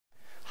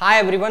Hi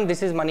everyone,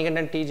 this is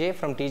Manikandan TJ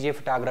from TJ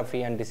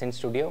Photography and Design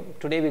Studio.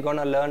 Today we're going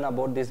to learn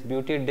about this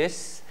beauty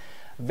dish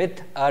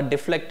with a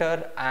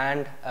deflector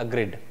and a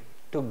grid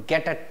to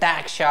get a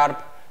tack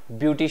sharp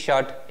beauty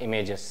shot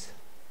images.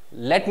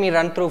 Let me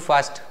run through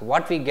first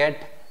what we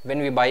get when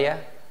we buy a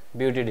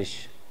beauty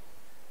dish.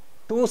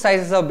 Two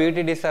sizes of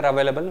beauty dish are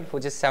available,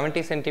 which is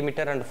 70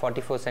 centimeter and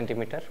 44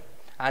 centimeter,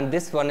 and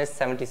this one is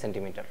 70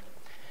 centimeter.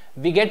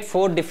 We get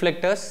 4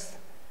 deflectors: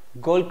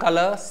 gold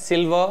color,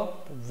 silver,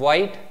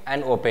 white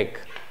and opaque.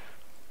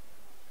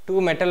 2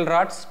 metal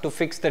rods to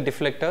fix the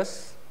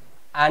deflectors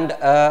and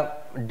a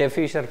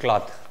diffuser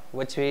cloth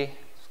which we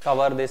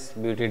cover this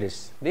beauty dish.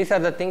 These are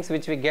the things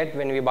which we get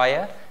when we buy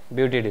a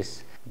beauty dish.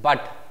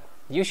 But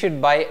you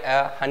should buy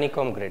a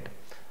honeycomb grid.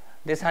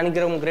 This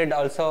honeycomb grid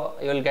also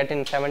you will get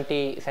in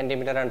 70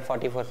 centimeter and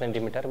 44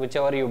 centimeter.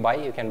 Whichever you buy,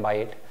 you can buy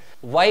it.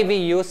 Why we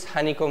use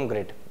honeycomb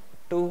grid?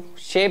 To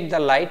shape the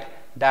light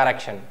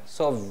direction,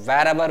 so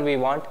wherever we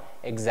want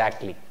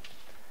exactly.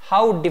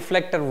 How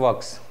deflector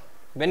works?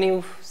 When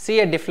you see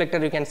a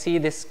deflector, you can see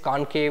this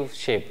concave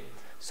shape.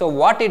 So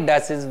what it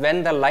does is,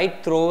 when the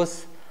light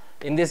throws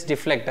in this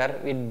deflector,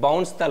 it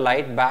bounces the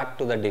light back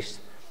to the dish.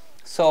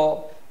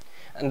 So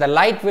the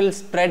light will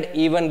spread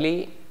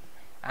evenly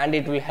and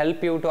it will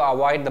help you to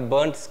avoid the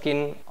burnt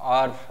skin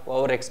or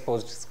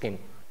overexposed skin.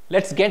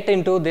 Let's get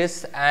into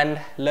this and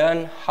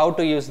learn how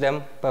to use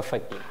them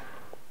perfectly.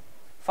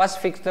 First,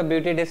 fix the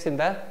beauty dish in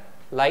the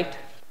light.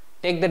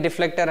 Take the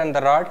deflector and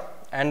the rod,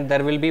 and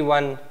there will be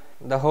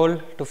the hole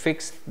to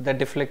fix the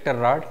deflector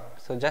rod.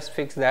 So just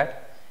fix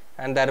that,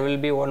 and there will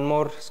be one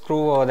more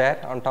screw over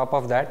there on top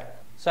of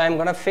that. So I am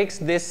going to fix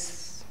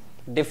this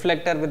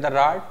deflector with the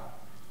rod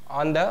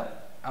on the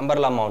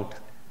umbrella mount.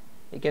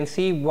 You can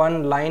see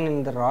one line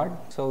in the rod,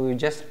 so you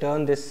just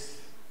turn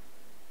this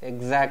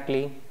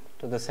exactly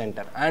to the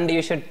center, and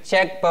you should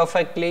check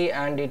perfectly,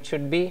 and it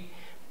should be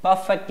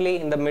perfectly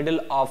in the middle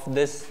of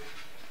this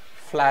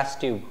flash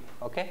tube.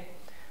 Okay,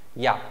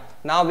 yeah,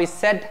 now we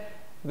set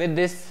with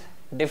this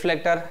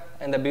deflector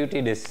and the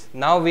beauty dish.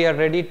 Now we are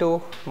ready to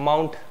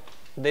mount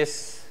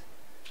this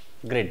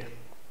grid.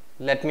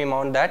 Let me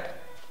mount that.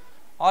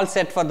 All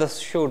set for the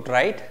shoot,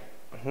 right?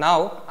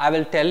 Now I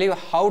will tell you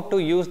how to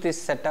use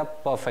this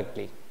setup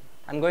perfectly.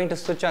 I'm going to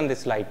switch on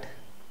this light.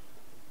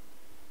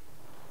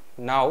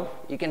 Now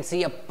you can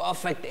see a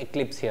perfect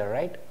eclipse here,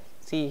 right?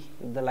 See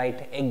the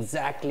light,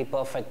 exactly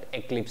perfect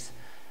eclipse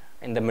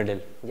in the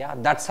middle. Yeah,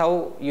 that's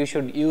how you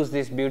should use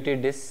this beauty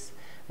dish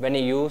when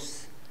you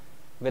use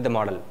with the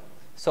model.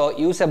 So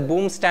use a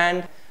boom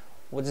stand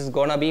which is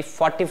gonna be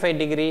 45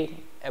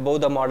 degree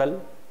above the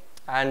model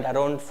and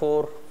around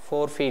 4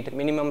 feet,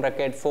 minimum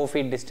required 4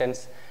 feet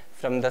distance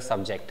from the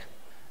subject.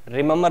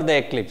 Remember the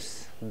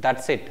eclipse,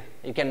 that's it.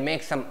 You can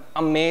make some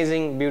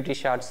amazing beauty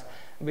shots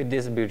with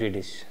this beauty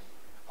dish.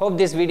 Hope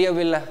this video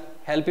will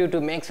help you to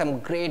make some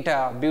great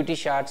beauty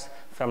shots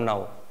from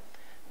now.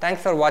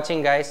 Thanks for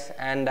watching, guys,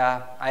 and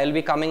I will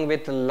be coming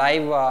with a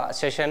live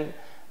session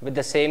with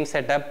the same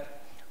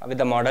setup with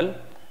the model.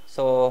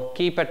 So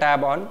keep a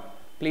tab on.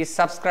 Please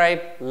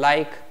subscribe,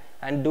 like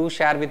and do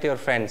share with your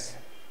friends.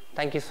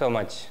 Thank you so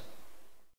much.